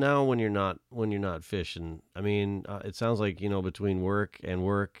fun now when you're not fishing? I mean, it sounds like between work and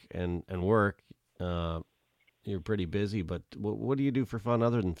work, you're pretty busy. But what do you do for fun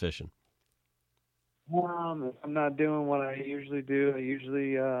other than fishing? If I'm not doing what I usually do, I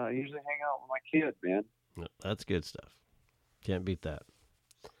usually hang out with my kid, man. That's good stuff. Can't beat that.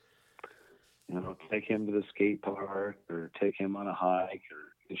 Take him to the skate park, or take him on a hike,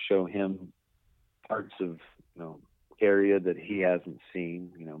 or show him parts of area that he hasn't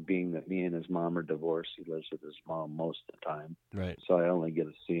seen. Being that me and his mom are divorced, he lives with his mom most of the time. Right. So I only get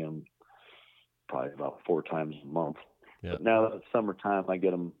to see him probably about 4 times a month. Yeah. But now that it's summertime, I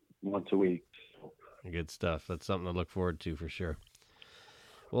get him once a week. Good stuff. That's something to look forward to for sure.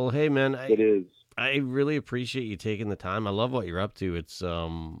 Well, hey man, It is. I really appreciate you taking the time. I love what you're up to. It's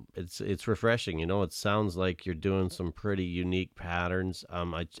refreshing. It sounds like you're doing some pretty unique patterns.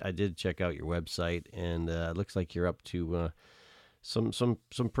 I did check out your website, and it looks like you're up to some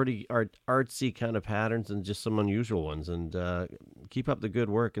pretty artsy kind of patterns, and just some unusual ones. And keep up the good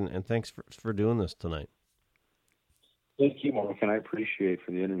work, and thanks for doing this tonight. Thank you, Mark, and I appreciate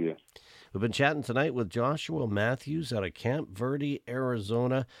for the interview. We've been chatting tonight with Joshua Matthews out of Camp Verde,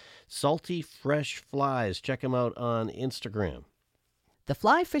 Arizona. Salty Fresh Flies. Check him out on Instagram. The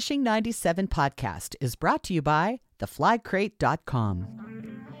Fly Fishing 97 podcast is brought to you by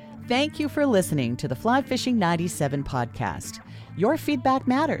theflycrate.com. Thank you for listening to the Fly Fishing 97 podcast. Your feedback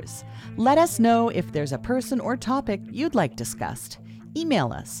matters. Let us know if there's a person or topic you'd like discussed.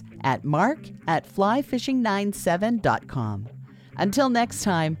 Email us at mark@flyfishing97.com. Until next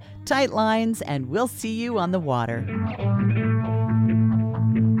time, tight lines, and we'll see you on the water.